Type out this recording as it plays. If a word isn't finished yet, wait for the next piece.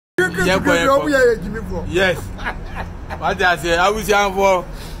Yes. What I say, I was young for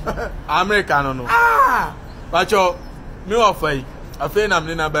American. No. But you, me offer. I feel I'm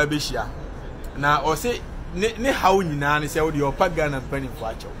in a baby share. Now, or say, ne how you nan say, your pagan and penny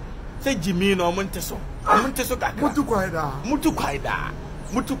for you. Say Jimmy no Monteso. Monteso,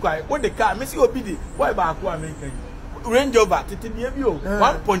 Mutukwai. What the car, Missy Obidi, why back one making? Range over to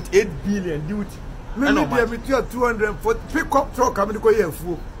 1.8 billion duty. Maybe between 240 pick up truck coming to go here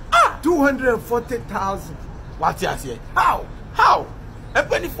for 240,000. What's your say? How? A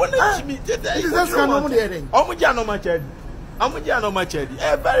penny for me. Omujano Machedi.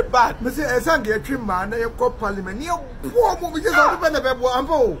 Very bad. Mr. Esangi, a trim man, you call parliament. You poor movie just on the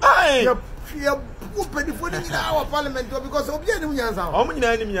Benabo. Poor penny for our parliament because of the enemy answer.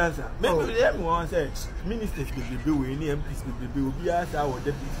 Enemy answer. Maybe everyone says ministers will be doing, MPs will be as our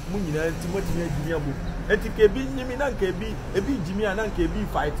deputy Munina, Timothy, and KB, Jimmy, and KB, a big Jimmy and KB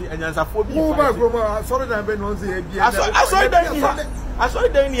fighting, and answer for me. I saw that I've been on the I saw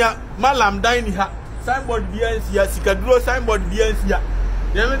Dania, Malam dining. Signboard BNC, Sikadro signboard BNC.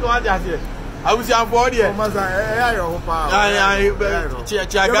 You know what I say? I was your body.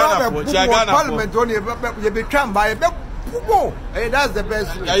 Parliament only you become by a that's the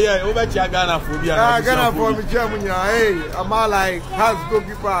best. Yeah, over Ghana for Ghana for Michamunia. Hey, I'm like house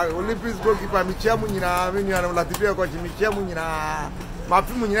goalkeeper, Olympics goalkeeper, Michamunia, Latvia coach Michamunia,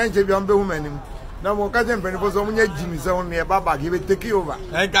 Mapimunia, Jabian woman. Now, what can happen was only Jimmy's only a baba, he will take you over.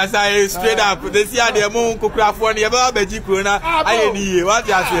 And as I straight up, they see the moon cook craft for the above Jikuna. I need what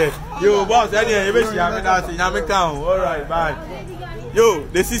I say. You boss, any wish you have in America. All right, bye. Yo,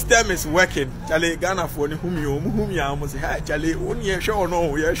 the system is working. Charlie Ghana for whom you almost had Charlie, only a show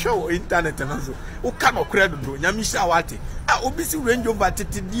no, your show internet and also. Who cannot credit Yamisha Wati. I will be range over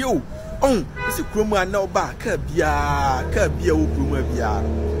to you. Oh, this is Kruma no back, Kabia,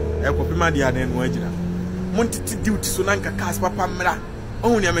 Kruma. Ekopima dia na enu agina montiti duty so nanka kas papa mra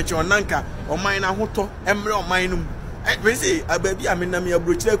ohun ya meche onanka oman na hoto emre oman num we say ababi amena me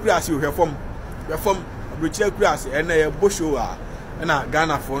abrochira kurase ohwefom abrochira kurase ena ye bosho a na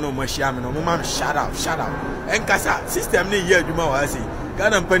Ghana for no machia me no mo mam shout out enkasa system ne ye adwuma wa say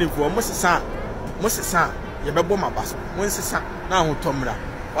Ghana mpani for mo sesa ye bebo mabaso mo sesa na hoto mra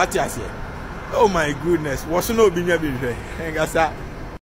what you say. Oh my goodness, what's no bi nya bi hwe enkasa